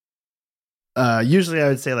Usually I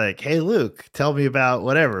would say like, "Hey Luke, tell me about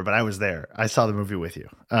whatever," but I was there. I saw the movie with you.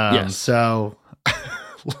 Yes. So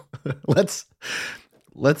let's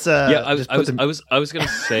Yeah, just put them. I was gonna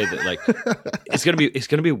say that like it's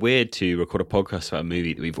gonna be weird to record a podcast about a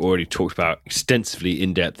movie that we've already talked about extensively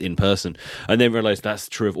in depth in person, and then realize that's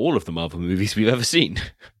true of all of the Marvel movies we've ever seen.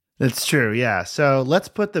 That's true. Yeah. So let's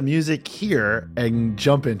put the music here and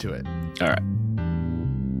jump into it. All right.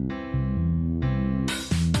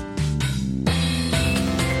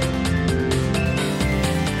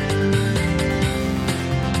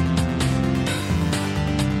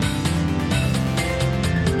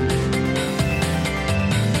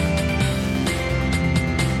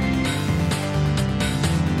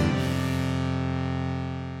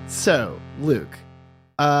 So, Luke,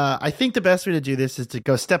 I think the best way to do this is to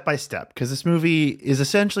go step by step because this movie is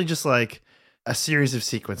essentially just like a series of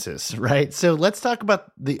sequences, right? So let's talk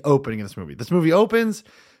about the opening of this movie. This movie opens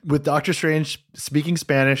with Doctor Strange speaking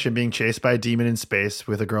Spanish and being chased by a demon in space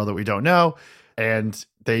with a girl that we don't know. And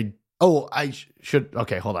they,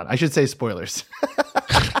 okay, hold on. I should say spoilers.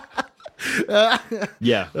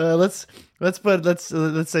 Yeah. Let's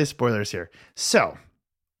say spoilers here. So,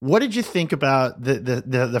 what did you think about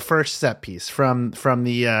the first set piece from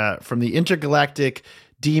the intergalactic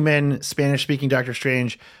demon Spanish speaking Doctor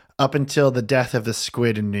Strange up until the death of the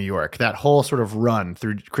squid in New York? That whole sort of run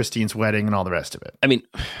through Christine's wedding and all the rest of it. I mean,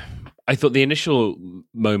 I thought the initial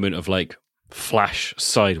moment of like flash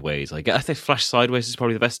sideways, I think flash sideways is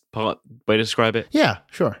probably the best way to describe it. Yeah,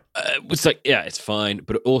 sure. It's like, yeah, it's fine,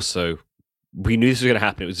 but also we knew this was going to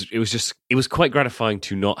happen. It was quite gratifying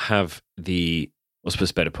to not have the. What's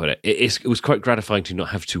the better put it? It was quite gratifying to not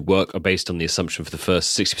have to work based on the assumption for the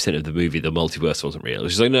first 60% of the movie the multiverse wasn't real. It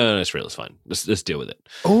was just like, no, it's real, it's fine. Let's deal with it.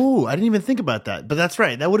 Oh, I didn't even think about that. But that's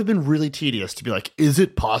right. That would have been really tedious to be like, is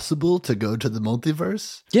it possible to go to the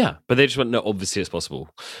multiverse? Yeah, but they just went, no, obviously it's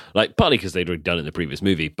possible. Like, partly because they'd already done it in the previous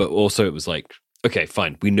movie, but also it was like, okay,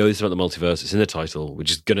 fine, we know this about the multiverse, it's in the title,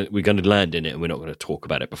 we're gonna land in it and we're not gonna talk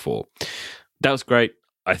about it before. That was great.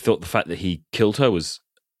 I thought the fact that he killed her was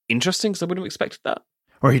interesting because I wouldn't have expected that.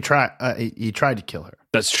 Or he tried to kill her.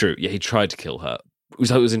 That's true. Yeah, he tried to kill her. It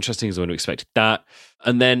was interesting because I wouldn't have expected that.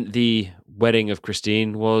 And then the wedding of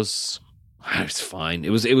Christine was fine. It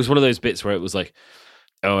was one of those bits where it was like,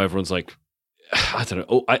 oh, everyone's like, I don't know.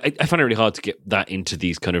 Oh, I find it really hard to get that into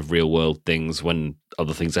these kind of real world things when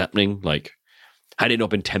other things are happening. Like, had it not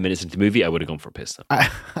been 10 minutes into the movie, I would have gone for a piss.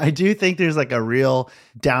 I do think there's like a real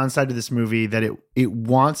downside to this movie that it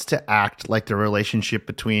wants to act like the relationship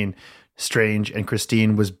between Strange and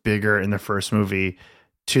Christine was bigger in the first movie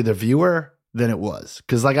to the viewer than it was.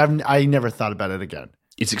 Because like I never thought about it again.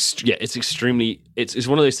 It's extremely. It's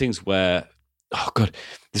one of those things where, oh god,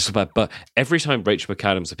 this is bad. But every time Rachel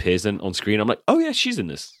McAdams appears on screen, I'm like, oh yeah, she's in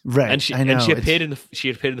this, right? And she appeared in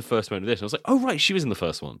the first one of this. And I was like, oh right, she was in the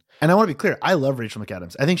first one. And I want to be clear, I love Rachel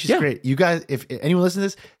McAdams. I think she's great. You guys, if anyone listening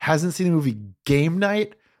to this hasn't seen the movie Game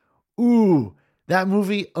Night, ooh, that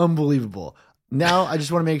movie, unbelievable. Now I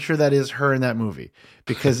just want to make sure that is her in that movie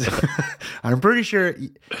because I'm pretty sure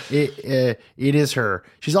it is her.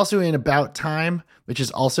 She's also in About Time, which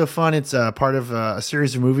is also fun. It's part of a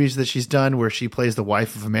series of movies that she's done where she plays the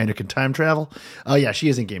wife of a man who can time travel. Oh yeah, she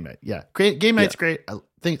is in Game Night. Yeah, great. Game Night's great.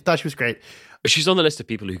 Thought she was great. She's on the list of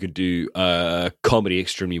people who can do comedy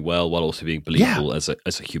extremely well while also being believable as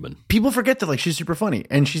a human. People forget that like she's super funny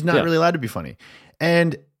and she's not really allowed to be funny.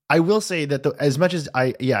 And I will say that as much as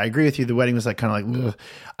I agree with you, the wedding was like kind of like, ugh.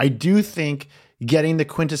 I do think getting the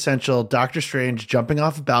quintessential Doctor Strange jumping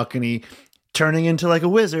off a balcony, turning into like a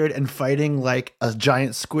wizard and fighting like a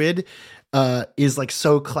giant squid is like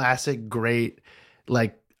so classic, great.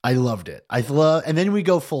 Like I loved it. And then we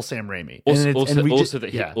go full Sam Raimi. Also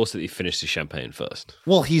that he finished his champagne first.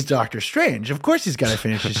 Well, he's Doctor Strange. Of course he's got to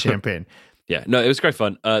finish his champagne. Yeah, no, it was great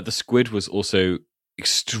fun. The squid was also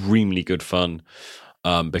extremely good fun.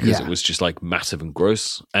 Because it was just like massive and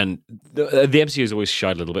gross, and the MCU has always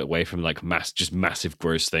shied a little bit away from like massive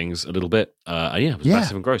gross things a little bit. It was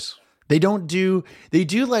massive and gross. They do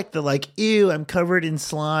like the like, ew, I'm covered in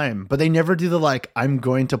slime, but they never do the like, I'm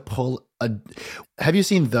going to pull a. Have you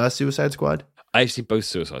seen The Suicide Squad? I've seen both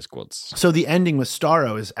Suicide Squads. So the ending with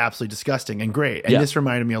Starro is absolutely disgusting and great, and this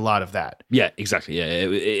reminded me a lot of that. Yeah, exactly. Yeah,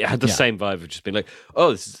 it had the same vibe of just being like, oh,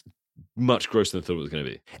 this is much grosser than I thought it was going to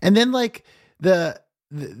be. And then like the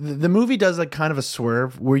movie does like kind of a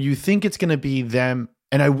swerve where you think it's going to be them.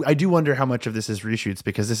 And I do wonder how much of this is reshoots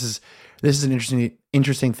because this is an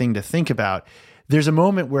interesting thing to think about. There's a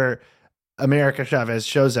moment where America Chavez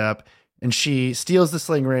shows up and she steals the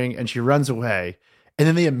sling ring and she runs away. And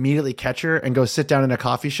then they immediately catch her and go sit down in a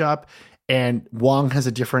coffee shop and Wong has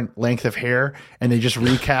a different length of hair, and they just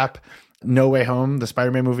recap No Way Home, the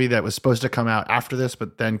Spider-Man movie that was supposed to come out after this,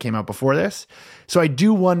 but then came out before this. So I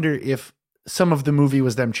do wonder if some of the movie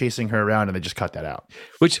was them chasing her around and they just cut that out.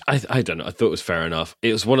 Which I don't know. I thought it was fair enough.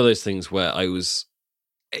 It was one of those things where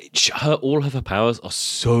all of her powers are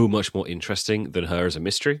so much more interesting than her as a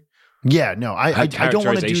mystery. Yeah, no, I don't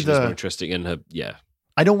want to do the more interesting in her. Yeah,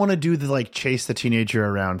 I don't want to do the like chase the teenager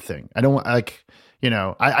around thing. I don't want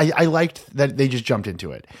I liked that they just jumped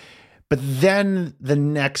into it. But then the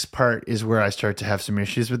next part is where I start to have some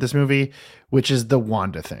issues with this movie, which is the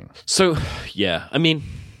Wanda thing. So, yeah, I mean,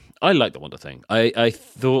 I like the Wanda thing. I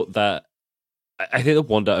thought that I think that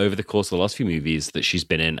Wanda, over the course of the last few movies that she's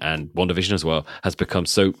been in, and WandaVision as well, has become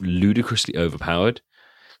so ludicrously overpowered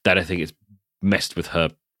that I think it's messed with her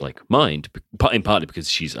mind, in partly because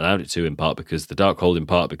she's allowed it to, in part because the Darkhold, in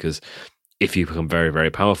part because if you become very, very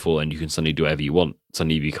powerful and you can suddenly do whatever you want,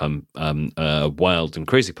 suddenly you become a wild and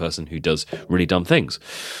crazy person who does really dumb things,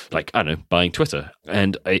 like, I don't know, buying Twitter.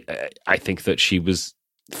 And I think that she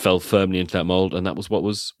fell firmly into that mold, and that was what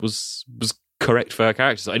was correct for her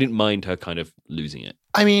character. So I didn't mind her kind of losing it.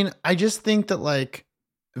 I mean, I just think that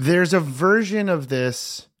there's a version of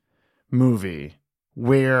this movie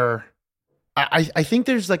where I think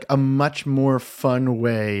there's a much more fun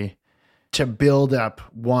way to build up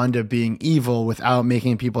Wanda being evil without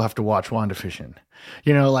making people have to watch WandaVision.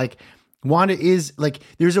 Wanda is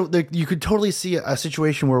you could totally see a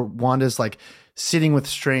situation where Wanda's sitting with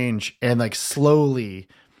Strange and slowly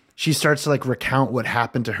she starts to recount what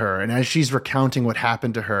happened to her. And as she's recounting what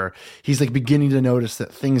happened to her, he's beginning to notice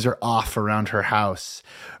that things are off around her house,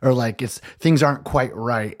 or things aren't quite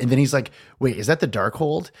right. And then he's like, wait, is that the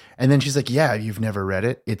Darkhold? And then she's like, yeah, you've never read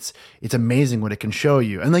it. It's amazing what it can show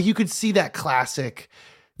you. And you could see that classic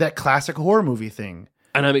horror movie thing.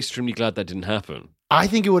 And I'm extremely glad that didn't happen. I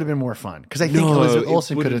think it would have been more fun because I think Elizabeth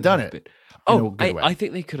Olsen could have done it. I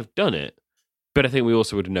think they could have done it. But I think we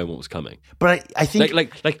also would have known what was coming. But I think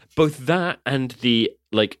like both that and the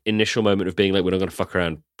initial moment of being we're not going to fuck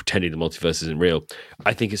around pretending the multiverse isn't real.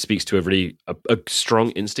 I think it speaks to a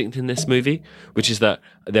strong instinct in this movie, which is that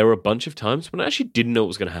there were a bunch of times when I actually didn't know what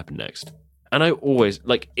was going to happen next. And I always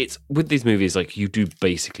it's with these movies you do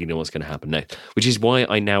basically know what's going to happen next, which is why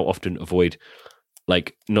I now often avoid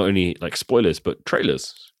not only spoilers but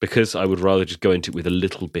trailers, because I would rather just go into it with a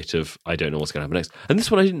little bit of I don't know what's going to happen next. And this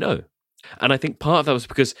one I didn't know. And I think part of that was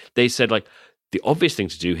because they said the obvious thing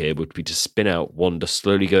to do here would be to spin out Wanda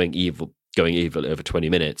slowly going evil over 20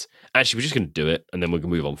 minutes. Actually, we're just going to do it, and then we're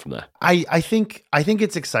going to move on from there. I think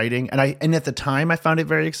it's exciting, and at the time I found it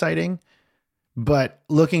very exciting. But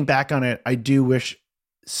looking back on it, I do wish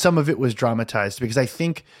some of it was dramatized, because I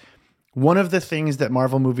think one of the things that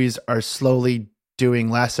Marvel movies are slowly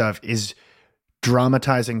doing less of is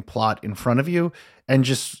dramatizing plot in front of you and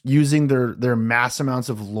just using their mass amounts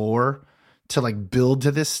of lore to build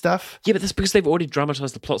to this stuff. Yeah, but that's because they've already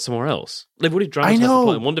dramatized the plot somewhere else. They've already dramatized the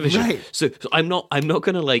plot in WandaVision. Right. So I'm not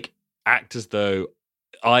going to act as though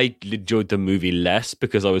I enjoyed the movie less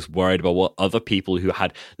because I was worried about what other people who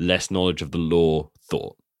had less knowledge of the lore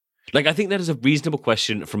thought. I think that is a reasonable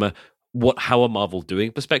question from how are Marvel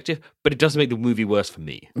doing perspective, but it doesn't make the movie worse for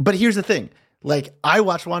me. But here's the thing. I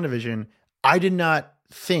watched WandaVision. I did not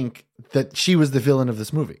think that she was the villain of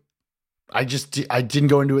this movie. I didn't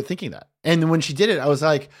go into it thinking that. And when she did it, I was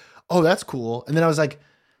like, oh, that's cool. And then I was like,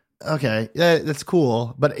 okay, that's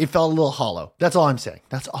cool. But it felt a little hollow. That's all I'm saying.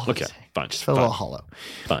 That's all I'm saying. Fine. It just felt a little hollow.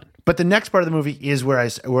 Fine. But the next part of the movie is where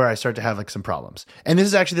I start to have some problems. And this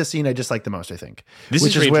is actually the scene I dislike the most, I think. This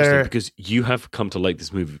is really interesting because you have come to like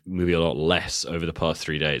this movie a lot less over the past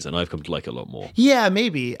 3 days, and I've come to like it a lot more. Yeah,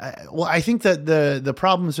 maybe. I think that the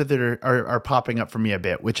problems with it are popping up for me a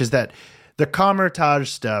bit, which is that the Kamar-Taj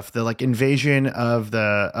stuff, the invasion of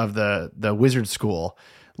the wizard school,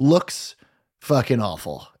 looks fucking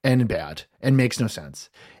awful and bad and makes no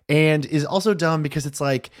sense, and is also dumb because it's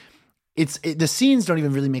the scenes don't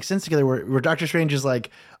even really make sense together. Where Doctor Strange is like,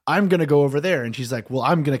 I'm going to go over there. And she's like, well,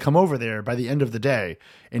 I'm going to come over there by the end of the day.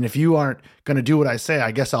 And if you aren't going to do what I say,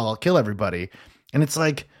 I guess I'll kill everybody. And it's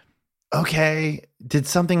like, okay,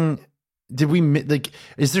 is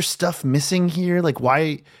there stuff missing here?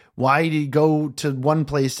 Why did he go to one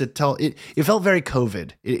place to tell it? It felt very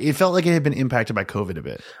COVID. It felt like it had been impacted by COVID a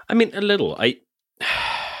bit. I mean, a little.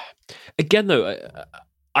 Again, though,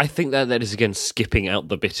 I think that is, again, skipping out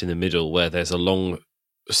the bit in the middle where there's a long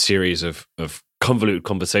series of convoluted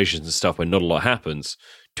conversations and stuff where not a lot happens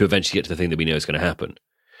to eventually get to the thing that we know is going to happen.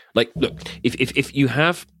 Look,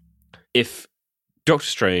 if Doctor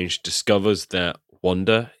Strange discovers that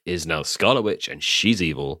Wanda is now Scarlet Witch and she's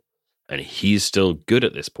evil and he's still good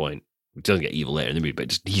at this point, He doesn't get evil later in the movie, but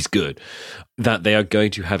just, he's good. That they are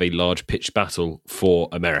going to have a large pitched battle for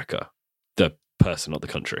America, the person, not the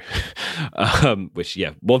country. Which,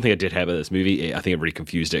 yeah, one thing I did have about this movie, I think it really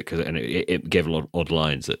confused it because it gave a lot of odd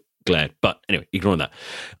lines that glared. But anyway, ignoring that,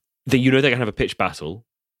 they're going to have a pitched battle.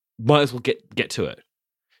 Might as well get to it,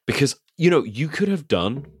 because you could have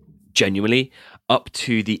done genuinely up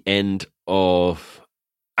to the end of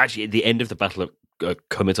the end of the Battle of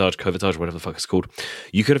Comitage, whatever the fuck it's called.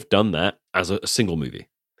 You could have done that as a single movie,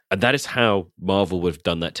 and that is how Marvel would have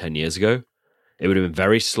done that 10 years ago. It would have been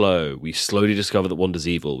very slow. We slowly discover that Wanda's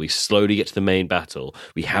evil. We slowly get to the main battle.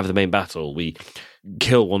 We have the main battle. We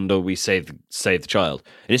kill Wanda. We save the child.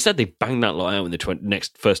 And instead, they bang that lot out in the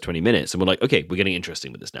next first 20 minutes. And we're like, okay, we're getting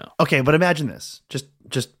interesting with this now. Okay, but imagine this.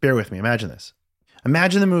 Just bear with me. Imagine this.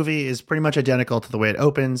 Imagine the movie is pretty much identical to the way it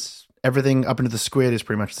opens. Everything up into the squid is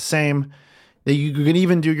pretty much the same. You can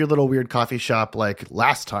even do your little weird coffee shop like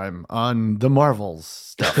last time on the Marvels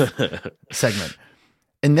stuff segment.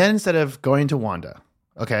 And then instead of going to Wanda,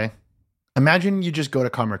 okay, imagine you just go to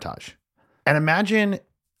Comertage. And imagine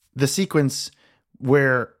the sequence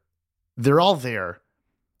where they're all there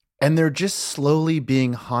and they're just slowly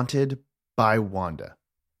being haunted by Wanda.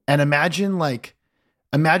 And imagine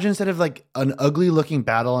instead of like an ugly looking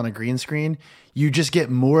battle on a green screen, you just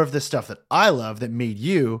get more of the stuff that I love that made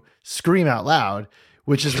you scream out loud,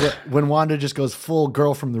 which is when Wanda just goes full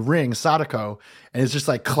Girl from the Ring, Sadako, and is just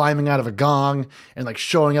like climbing out of a gong and like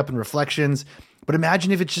showing up in reflections. But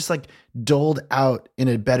imagine if it's just like doled out in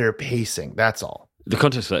a better pacing. That's all. The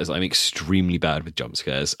context for that is I'm extremely bad with jump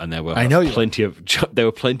scares, and there were plenty of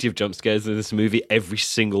jump scares in this movie. Every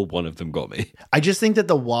single one of them got me. I just think that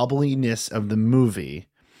the wobbliness of the movie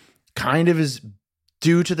kind of is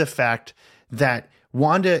due to the fact that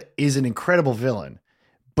Wanda is an incredible villain,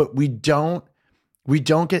 but we don't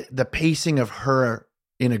get the pacing of her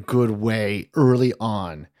in a good way early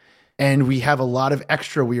on. And we have a lot of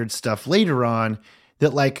extra weird stuff later on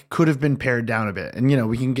that like could have been pared down a bit. And,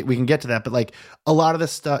 we can get to that, but like a lot of the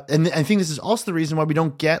stuff, and I think this is also the reason why we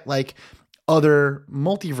don't get like other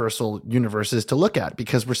multiversal universes to look at,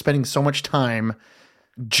 because we're spending so much time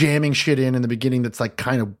jamming shit in the beginning that's like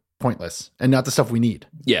kind of pointless and not the stuff we need.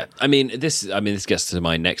 Yeah. I mean, this gets to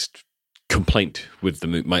my next complaint with the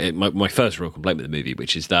movie, my first real complaint with the movie,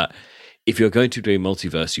 which is that if you're going to do a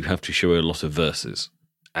multiverse, you have to show a lot of verses.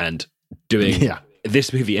 And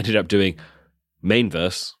this movie ended up doing main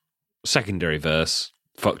verse, secondary verse,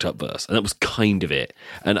 fucked up verse, and that was kind of it.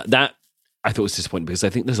 And that I thought was disappointing, because I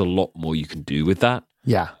think there's a lot more you can do with that.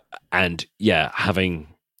 Yeah. And having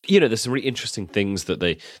there's some really interesting things that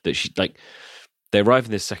they arrive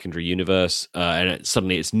in this secondary universe, and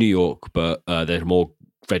suddenly it's New York, but there's more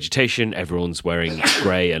vegetation. Everyone's wearing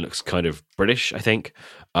grey and looks kind of British, I think.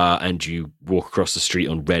 And you walk across the street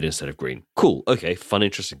on red instead of green. Cool. Okay. Fun,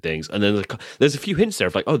 interesting things. And then there's a few hints there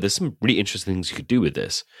of like, oh, there's some really interesting things you could do with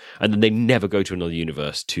this. And then they never go to another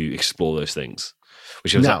universe to explore those things,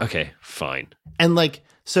 which I was like, okay, fine. And like,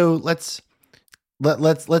 so let's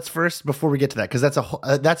first, before we get to that, because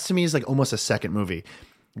that's to me is like almost a second movie.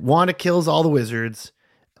 Wanda kills all the wizards.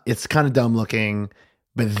 It's kind of dumb looking,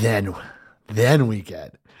 but then we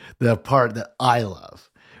get the part that I love,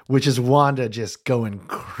 which is Wanda just going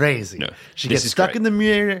crazy. No, she gets stuck in the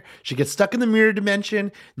mirror. She gets stuck in the mirror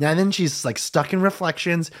dimension. Now then she's like stuck in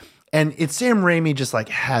reflections, and it's Sam Raimi just like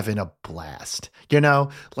having a blast.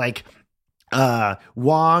 Like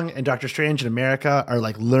Wong and Doctor Strange in America are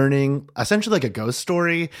like learning essentially like a ghost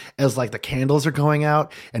story as like the candles are going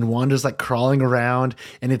out and Wanda's like crawling around,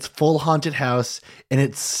 and it's full haunted house, and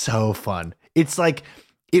it's so fun. It's like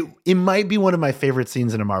it might be one of my favorite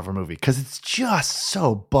scenes in a Marvel movie because it's just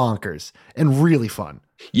so bonkers and really fun.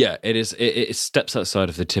 Yeah, it is. It steps outside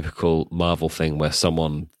of the typical Marvel thing where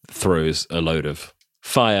someone throws a load of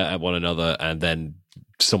fire at one another and then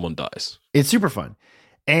someone dies. It's super fun.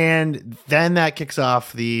 And then that kicks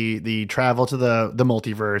off the travel to the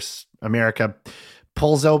multiverse. America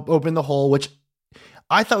pulls open the hole, which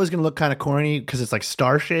I thought was going to look kind of corny because it's like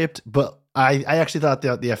star-shaped, but I actually thought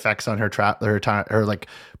the effects on her like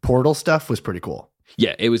portal stuff was pretty cool.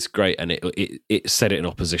 Yeah, it was great, and it set it in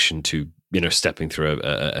opposition to stepping through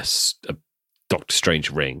a Doctor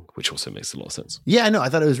Strange ring, which also makes a lot of sense. Yeah, no, I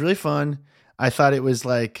thought it was really fun. I thought it was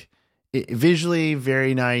like visually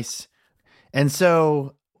very nice, and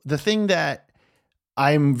so the thing that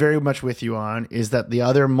I'm very much with you on is that the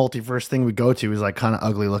other multiverse thing we go to is like kind of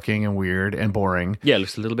ugly looking and weird and boring. Yeah, it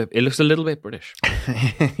looks a little bit British.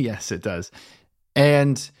 Yes, it does.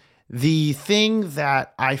 And the thing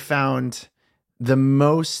that I found the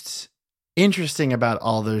most interesting about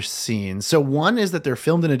all those scenes. So one is that they're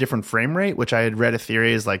filmed in a different frame rate, which I had read a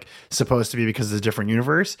theory is like supposed to be because it's a different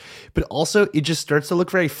universe, but also it just starts to look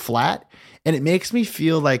very flat, and it makes me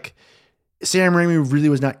feel like Sam Raimi really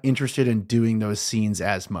was not interested in doing those scenes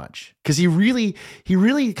as much, because he really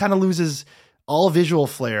kind of loses all visual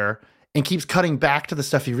flair and keeps cutting back to the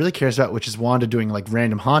stuff he really cares about, which is Wanda doing like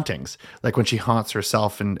random hauntings, like when she haunts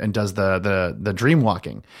herself and does the dream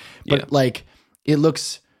walking. But like it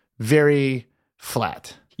looks very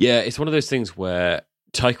flat. Yeah, it's one of those things where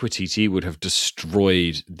Taika Waititi would have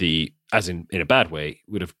destroyed as in a bad way,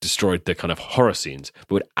 would have destroyed the kind of horror scenes,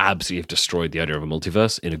 but would absolutely have destroyed the idea of a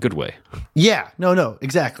multiverse in a good way. Yeah, no,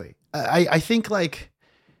 exactly. I think like,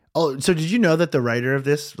 oh, so did you know that the writer of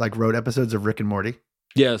this like wrote episodes of Rick and Morty?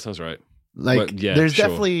 Yeah, that sounds right. Like, well, yeah, there's sure.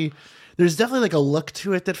 definitely like a look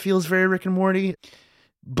to it that feels very Rick and Morty,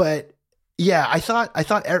 but yeah, I thought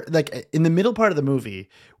like in the middle part of the movie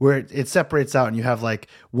where it separates out and you have like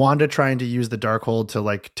Wanda trying to use the Darkhold to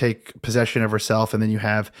like take possession of herself, and then you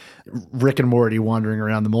have Rick and Morty wandering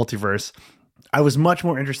around the multiverse. I was much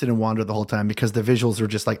more interested in Wanda the whole time because the visuals were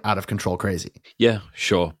just like out of control crazy. Yeah,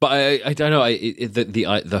 sure, but I don't know.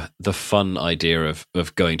 The fun idea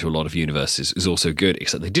of going to a lot of universes is also good.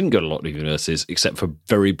 Except they didn't go to a lot of universes, except for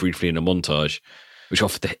very briefly in a montage, which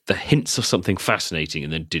offered the hints of something fascinating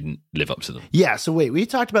and then didn't live up to them. Yeah. So wait, we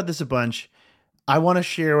talked about this a bunch. I want to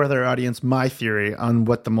share with our audience my theory on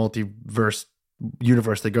what the multiverse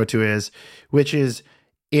universe they go to is, which is,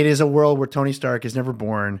 it is a world where Tony Stark is never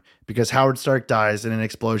born because Howard Stark dies in an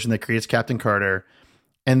explosion that creates Captain Carter.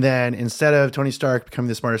 And then instead of Tony Stark becoming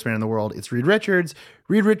the smartest man in the world, it's Reed Richards.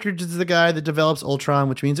 Reed Richards is the guy that develops Ultron,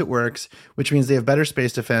 which means it works, which means they have better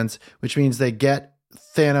space defense, which means they get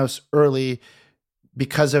Thanos early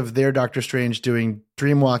because of their Doctor Strange doing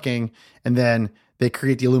dream walking. And then they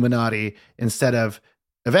create the Illuminati instead of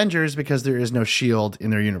Avengers because there is no shield in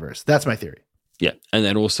their universe. That's my theory. Yeah. And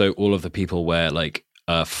then also all of the people wear like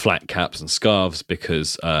flat caps and scarves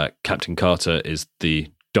because Captain Carter is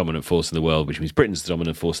the dominant force in the world, which means Britain's the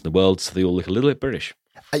dominant force in the world, so they all look a little bit British.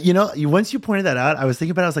 Once you pointed that out, I was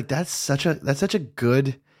thinking about it, I was like, that's such a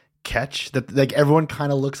good catch that like everyone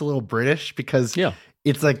kind of looks a little British because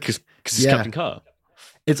it's like because it's Captain Carter.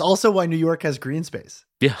 It's also why New York has green space.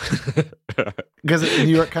 Yeah. Because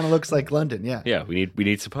New York kind of looks like London. Yeah. Yeah, we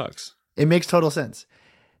need some parks. It makes total sense.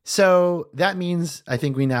 So that means I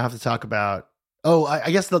think we now have to talk about,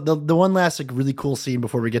 I guess the one last like really cool scene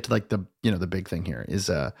before we get to like the big thing here is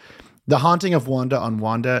the haunting of Wanda on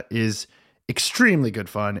Wanda is extremely good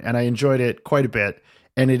fun, and I enjoyed it quite a bit,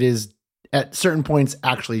 and it is at certain points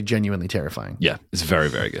actually genuinely terrifying. Yeah, it's very,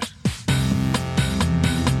 very good.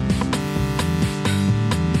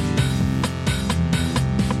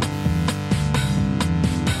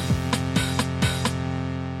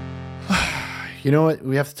 You know what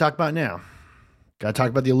we have to talk about now? Got to talk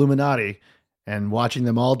about the Illuminati and watching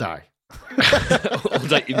them all die. All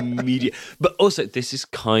die immediate. But also, this is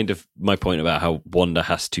kind of my point about how Wanda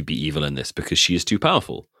has to be evil in this because she is too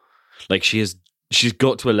powerful. Like she's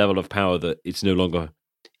got to a level of power that it's no longer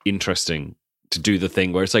interesting to do the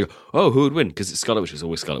thing where it's like, oh, who would win? Because it's Scarlet Witch. It's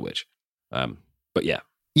always Scarlet Witch. But yeah.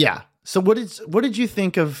 Yeah. So what did you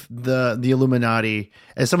think of the Illuminati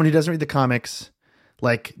as someone who doesn't read the comics?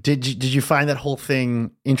 Like, did you find that whole thing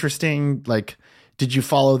interesting? Like, did you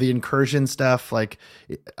follow the incursion stuff? Like,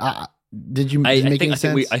 did you make any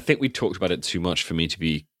sense? I think we talked about it too much for me to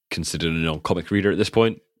be considered a non-comic reader at this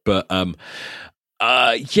point. But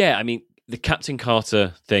yeah, I mean, the Captain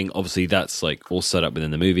Carter thing, obviously, that's like all set up within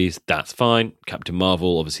the movies. That's fine. Captain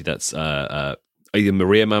Marvel, obviously, that's either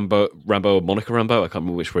Maria Rambeau or Monica Rambeau. I can't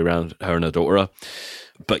remember which way around her and her daughter are.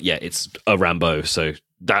 But yeah, it's a Rambeau, so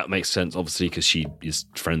that makes sense, obviously, because she is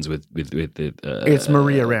friends with the. It's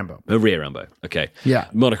Maria Rambeau. Maria Rambeau. Okay. Yeah.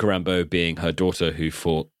 Monica Rambeau being her daughter who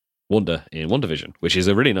fought Wanda in WandaVision, which is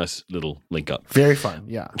a really nice little link up. Very fun.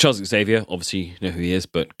 Yeah. Charles Xavier, obviously, you know who he is,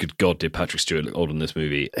 but good God, did Patrick Stewart look old in this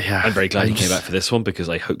movie? Yeah. I'm very glad he came back for this one because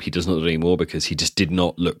I hope he does not do it anymore because he just did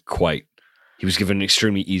not look quite. He was given an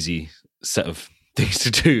extremely easy set of things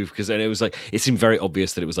to do because then it seemed very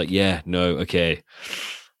obvious that it was like, yeah, no, okay.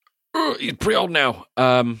 He's pretty old now.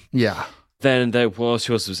 Yeah. Then there was,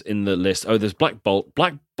 who else was in the list? Oh, there's Black Bolt.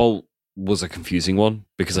 Black Bolt was a confusing one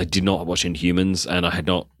because I did not watch Inhumans and I had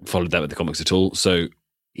not followed that with the comics at all. So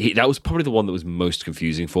that was probably the one that was most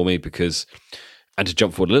confusing for me because, and to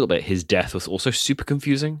jump forward a little bit, his death was also super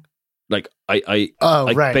confusing. Like right.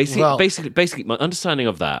 Basically, my understanding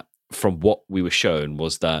of that from what we were shown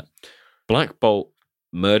was that Black Bolt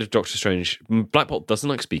murdered Doctor Strange. Black Bolt doesn't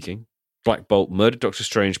like speaking. Black Bolt murdered Doctor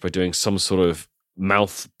Strange by doing some sort of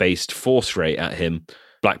mouth-based force ray at him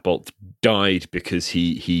Black Bolt died because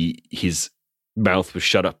his mouth was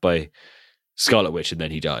shut up by Scarlet Witch, and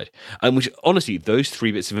then he died. And which, honestly, those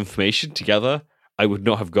three bits of information together, I would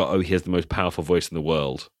not have got, oh, he has the most powerful voice in the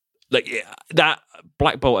world. Like, that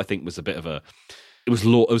Black Bolt, I think, was a bit of a... It was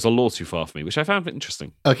a law too far for me, which I found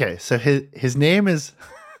interesting. Okay, so his name is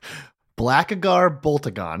Blackagar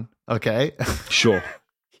Boltagon, okay? Sure.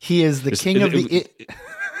 He is the king of the...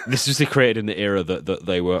 This was created in the era that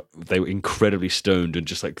they were incredibly stoned and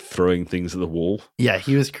just like throwing things at the wall. Yeah,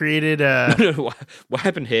 he was created... No, what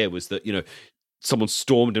happened here was that, someone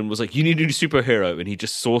stormed and was like, you need a new superhero, and he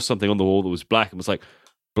just saw something on the wall that was black and was like,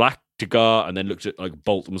 Black Dagar, and then looked at like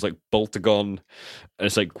Bolt and was like, Boltagon, and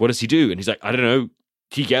it's like, what does he do? And he's like, I don't know,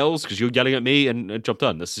 he yells because you're yelling at me, and job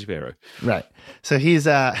done. That's the superhero. Right. So he's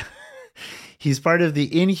part of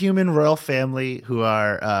the Inhuman royal family, who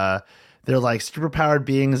are they're like superpowered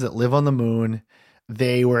beings that live on the moon.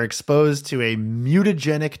 They were exposed to a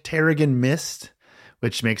mutagenic Terrigen mist,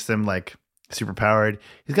 which makes them like superpowered.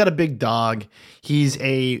 He's got a big dog. He's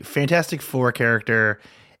a Fantastic Four character,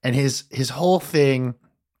 and his whole thing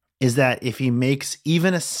is that if he makes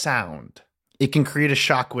even a sound, it can create a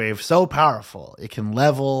shockwave so powerful it can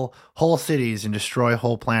level whole cities and destroy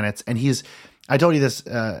whole planets. And I told you this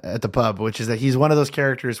at the pub, which is that he's one of those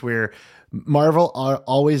characters where Marvel are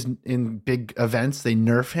always in big events, they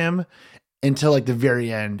nerf him until like the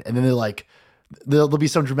very end, and then they're like, there'll be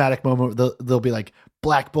some dramatic moment. They'll be like,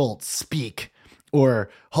 Black Bolt, speak, or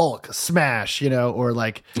Hulk, smash, or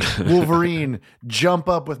like Wolverine, jump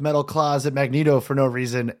up with metal claws at Magneto for no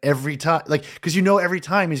reason every time, like, because every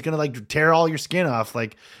time he's gonna like tear all your skin off.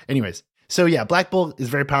 Like, anyways. So yeah, Black Bolt is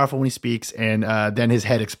very powerful when he speaks, and then his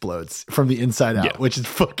head explodes from the inside out, which is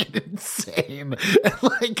fucking insane. And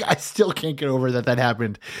like, I still can't get over that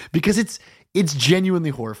happened, because it's genuinely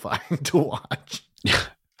horrifying to watch.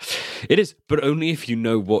 It is, but only if you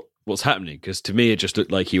know what's happening. Because to me, it just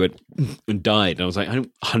looked like he went and died, and I was like, I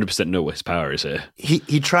don't 100% know what his power is here.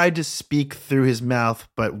 He tried to speak through his mouth,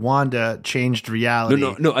 but Wanda changed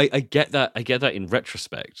reality. No, I get that. I get that in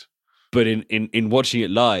retrospect. But in watching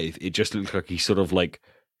it live, it just looked like he sort of like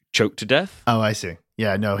choked to death. Oh, I see.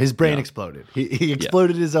 Yeah, no, his brain exploded. He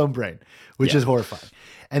exploded his own brain, which is horrifying.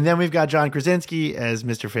 And then we've got John Krasinski as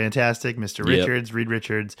Mr. Fantastic, Mr. Richards, Reed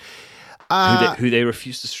Richards. Who they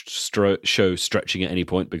refused to show stretching at any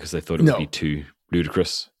point because they thought it would be too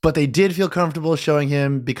ludicrous. But they did feel comfortable showing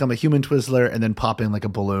him become a human Twizzler and then popping like a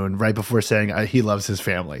balloon right before saying he loves his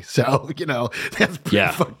family. So, that's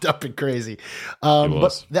pretty fucked up and crazy.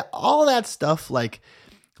 But all that stuff like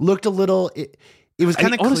looked a little, it was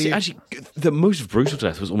kind of honestly, actually, the most brutal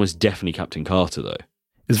death was almost definitely Captain Carter, though.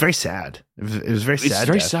 It was very sad. It was very sad. It's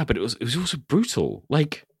very sad, but it was also brutal.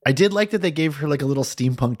 Like, I did like that they gave her like a little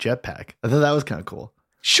steampunk jetpack. I thought that was kind of cool.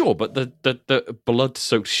 Sure, but the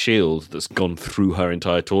blood-soaked shield that's gone through her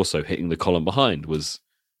entire torso, hitting the column behind, was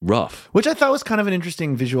rough. Which I thought was kind of an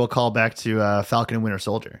interesting visual callback to Falcon and Winter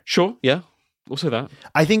Soldier. Sure, yeah. Also that.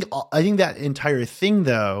 I think that entire thing,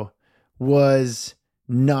 though, was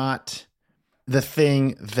not the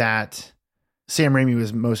thing that Sam Raimi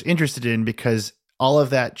was most interested in, because all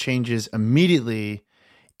of that changes immediately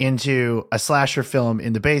into a slasher film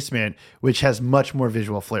in the basement, which has much more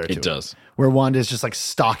visual flair to it. It does. Where Wanda is just like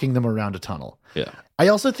stalking them around a tunnel. Yeah. I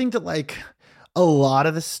also think that like a lot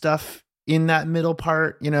of the stuff in that middle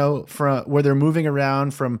part, from where they're moving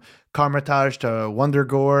around from Karmatage to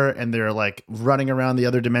Wondergore and they're like running around the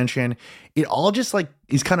other dimension, it all just like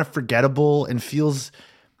is kind of forgettable and feels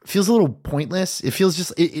a little pointless. It feels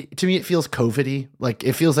just to me it feels COVID-y. Like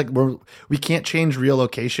it feels like we can't change real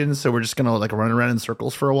locations, so we're just gonna like run around in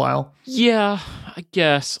circles for a while. Yeah, I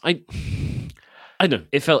guess I don't know.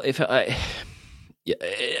 It felt it's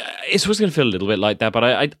always going to feel a little bit like that, but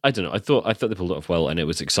I don't know. I thought they pulled it off well, and it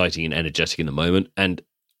was exciting and energetic in the moment. And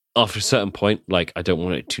after a certain point, like, I don't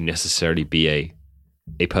want it to necessarily be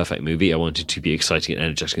a perfect movie. I want it to be exciting and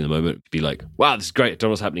energetic in the moment. Be like, wow, this is great. I don't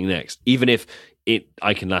know what's happening next. Even if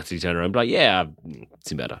I can latterly turn around and be like, yeah, I've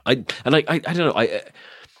seen better. I don't know.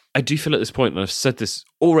 I do feel at this point, and I've said this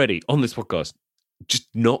already on this podcast, just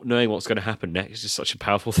not knowing what's going to happen next is just such a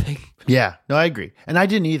powerful thing. Yeah, no, I agree. And I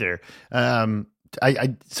didn't either.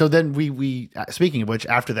 So then we speaking of which,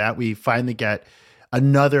 after that, we finally get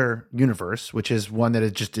another universe, which is one that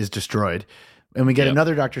is destroyed. And we get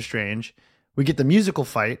another Doctor Strange. We get the musical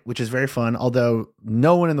fight, which is very fun, although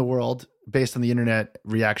no one in the world, based on the internet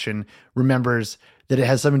reaction, remembers that it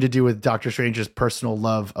has something to do with Doctor Strange's personal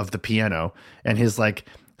love of the piano and his like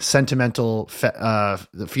sentimental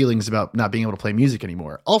feelings about not being able to play music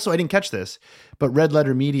anymore. Also, I didn't catch this, but Red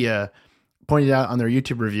Letter Media pointed out on their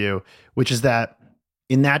YouTube review, which is that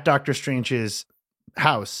in that Doctor Strange's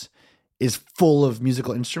house is full of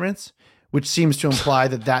musical instruments, which seems to imply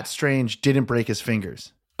that Strange didn't break his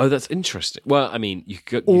fingers. Oh, that's interesting. Well, I mean, you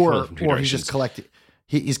could or he's just collecting.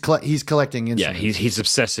 He's collecting instruments. Yeah, he's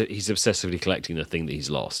obsessive. He's obsessively collecting the thing that he's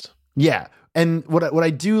lost. Yeah, and what I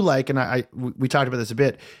do like, and we talked about this a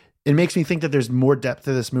bit. It makes me think that there's more depth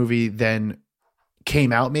to this movie than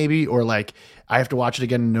came out, maybe, or like I have to watch it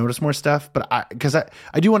again and notice more stuff. But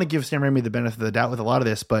I do want to give Sam Raimi the benefit of the doubt with a lot of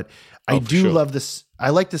this. But I do love this. I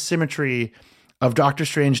like the symmetry of Doctor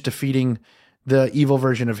Strange defeating the evil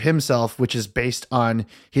version of himself, which is based on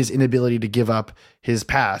his inability to give up his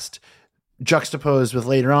past, juxtaposed with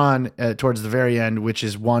later on towards the very end, which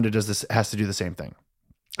is Wanda has to do the same thing.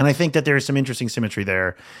 And I think that there is some interesting symmetry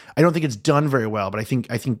there. I don't think it's done very well, but I think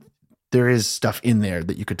there is stuff in there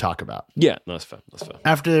that you could talk about. Yeah, no, that's fair. That's fair.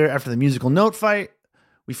 After the musical note fight,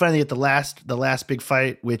 we finally get the last big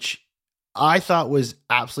fight, which I thought was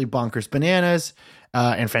absolutely bonkers bananas.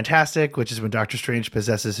 And fantastic, which is when Doctor Strange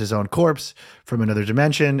possesses his own corpse from another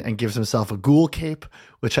dimension and gives himself a ghoul cape,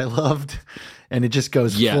 which I loved. And it just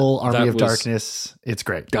goes full Army of Darkness. It's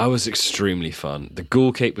great. That was extremely fun. The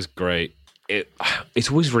ghoul cape was great. It's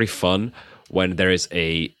always really fun when there is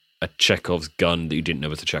a Chekhov's gun that you didn't know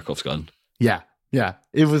was a Chekhov's gun. Yeah.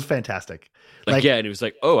 It was fantastic. And it was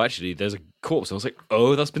like, oh, actually, there's a corpse. I was like,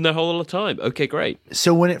 oh, that's been there whole lot of time. Okay, great.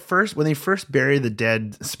 So when they first buried the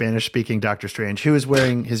dead Spanish-speaking Doctor Strange, who was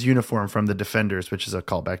wearing his uniform from the Defenders, which is a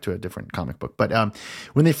callback to a different comic book. But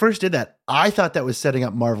when they first did that, I thought that was setting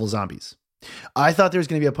up Marvel Zombies. I thought there was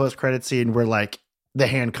going to be a post-credit scene where like the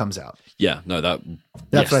hand comes out. Yeah, no,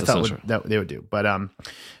 that's what I thought that they would do. But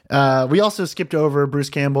we also skipped over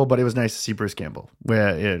Bruce Campbell, but it was nice to see Bruce Campbell.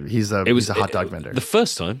 Where he's a hot dog vendor. The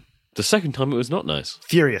first time. The second time, it was not nice.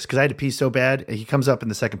 Furious, because I had to pee so bad. He comes up in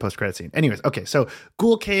the second post-credit scene. Anyways, okay, so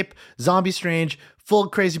Ghoul Cape, Zombie Strange, full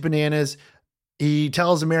crazy bananas. He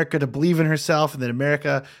tells America to believe in herself, and then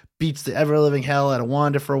America beats the ever-living hell out of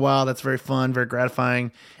Wanda for a while. That's very fun, very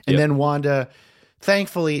gratifying. And then Wanda,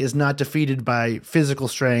 thankfully, is not defeated by physical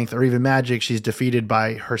strength or even magic. She's defeated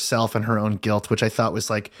by herself and her own guilt, which I thought was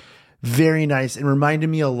like very nice and reminded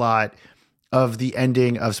me a lot of the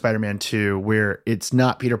ending of Spider-Man 2, where it's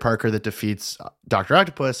not Peter Parker that defeats Dr.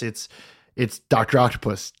 Octopus, it's Dr.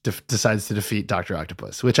 Octopus decides to defeat Dr.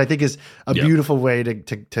 Octopus, which I think is a beautiful way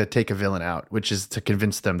to take a villain out, which is to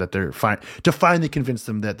convince them that they're fine, to finally convince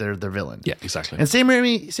them that they're the villain. Yeah, exactly. And Sam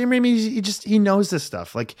Raimi, he knows this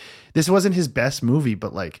stuff. Like, this wasn't his best movie,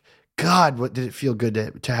 but like, God, what did it feel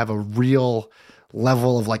good to have a real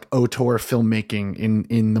level of like auteur filmmaking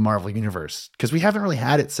in the Marvel universe? Because we haven't really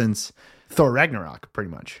had it since Thor Ragnarok, pretty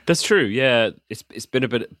much. That's true. Yeah, it's been a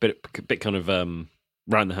bit kind of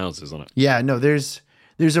round the houses on it. Yeah, no, there's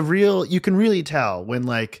a real, you can really tell when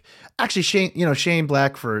like, actually Shane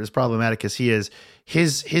Black, for as problematic as he is,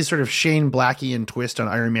 his sort of Shane Blackian twist on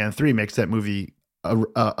Iron Man 3 makes that movie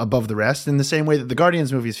above the rest, in the same way that the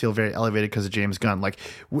Guardians movies feel very elevated because of James Gunn. Like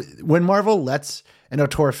when Marvel lets an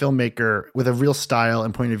auteur filmmaker with a real style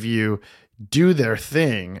and point of view do their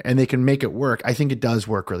thing and they can make it work, I think it does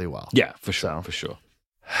work really well. Yeah, for sure.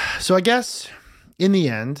 So I guess in the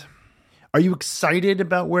end, are you excited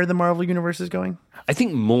about where the Marvel universe is going? I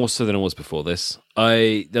think more so than I was before this.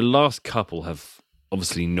 The last couple have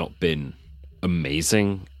obviously not been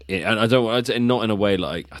amazing, and not in a way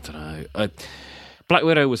like, I don't know. Black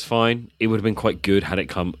Widow was fine. It would have been quite good had it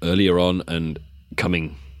come earlier on, and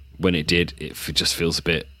coming when it did, it just feels a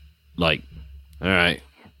bit like, all right,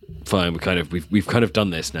 fine. We've kind of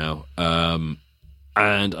done this now, and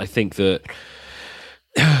I think that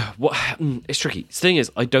it's tricky. The thing is,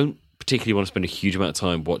 I don't particularly want to spend a huge amount of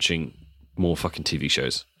time watching more fucking TV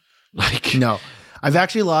shows. Like, no, I've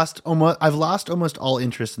actually lost almost all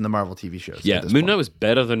interest in the Marvel TV shows. Yeah, Moon Knight was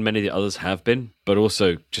better than many of the others have been, but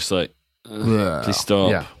also just like, please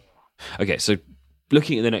stop. Yeah. Okay, so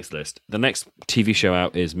looking at the next list, the next TV show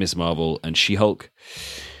out is Miss Marvel and She-Hulk,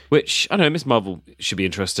 which, I don't know, Miss Marvel should be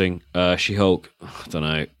interesting. She-Hulk, I don't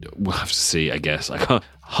know. We'll have to see, I guess.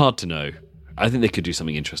 Hard to know. I think they could do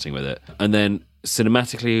something interesting with it. And then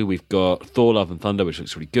cinematically, we've got Thor: Love and Thunder, which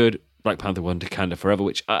looks really good. Black Panther: Wakanda Forever,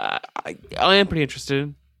 which I am pretty interested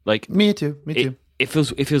in. Like, me too. It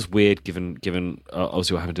feels weird given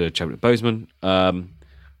obviously what happened to Chadwick Boseman.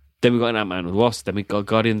 Then we've got an Ant-Man and the Wasp. Then we've got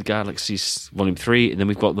Guardian of the Galaxy Volume 3, and then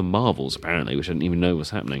we've got the Marvels apparently, which I didn't even know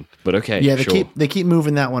was happening. But okay, yeah, sure. they keep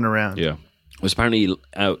moving that one around. Yeah, it was apparently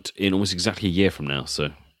out in almost exactly a year from now. So,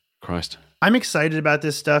 Christ. I'm excited about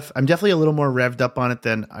this stuff. I'm definitely a little more revved up on it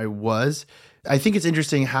than I was. I think it's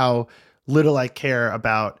interesting how little I care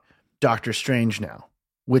about Doctor Strange now,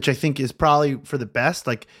 which I think is probably for the best.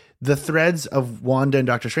 Like, the threads of Wanda and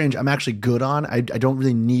Doctor Strange, I'm actually good on. I don't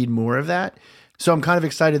really need more of that. So I'm kind of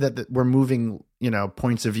excited that we're moving,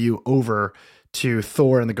 points of view over to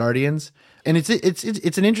Thor and the Guardians. And it's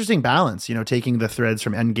an interesting balance, taking the threads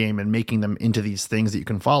from Endgame and making them into these things that you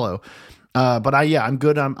can follow. But I'm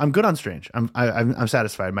good. I'm good on Strange. I'm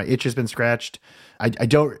satisfied. My itch has been scratched. I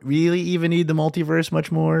don't really even need the multiverse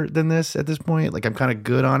much more than this at this point. Like I'm kind of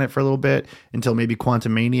good on it for a little bit until maybe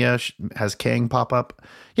Quantumania has Kang pop up.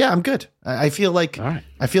 Yeah, I'm good. I feel like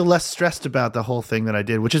I feel less stressed about the whole thing than I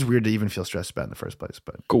did, which is weird to even feel stressed about in the first place.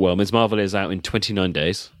 But cool. Well, Ms. Marvel is out in 29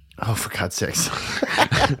 days. Oh, for God's sakes.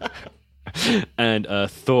 And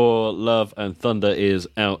Thor: Love and Thunder is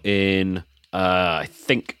out in I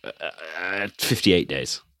think 58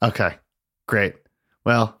 days. Okay, great.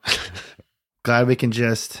 Well, glad we can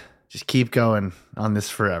just keep going on this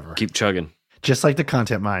forever. Keep chugging. Just like the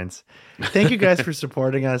content mines. Thank you guys for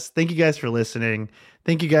supporting us. Thank you guys for listening.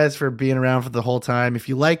 Thank you guys for being around for the whole time. If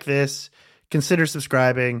you like this, consider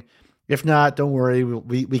subscribing. If not, don't worry.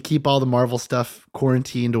 We keep all the Marvel stuff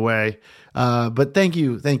quarantined away. But thank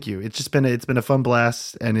you. It's been a fun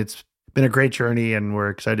blast, and it's been a great journey, and we're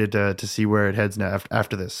excited to see where it heads now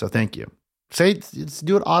after this. So thank you.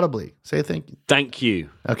 Do it audibly. Say thank you. Thank you.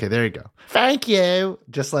 Okay, there you go. Thank you.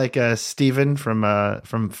 Just like Steven from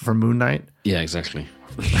Moon Knight. Yeah, exactly.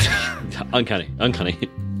 Uncanny.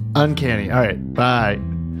 Uncanny. All right. Bye.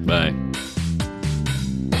 Bye.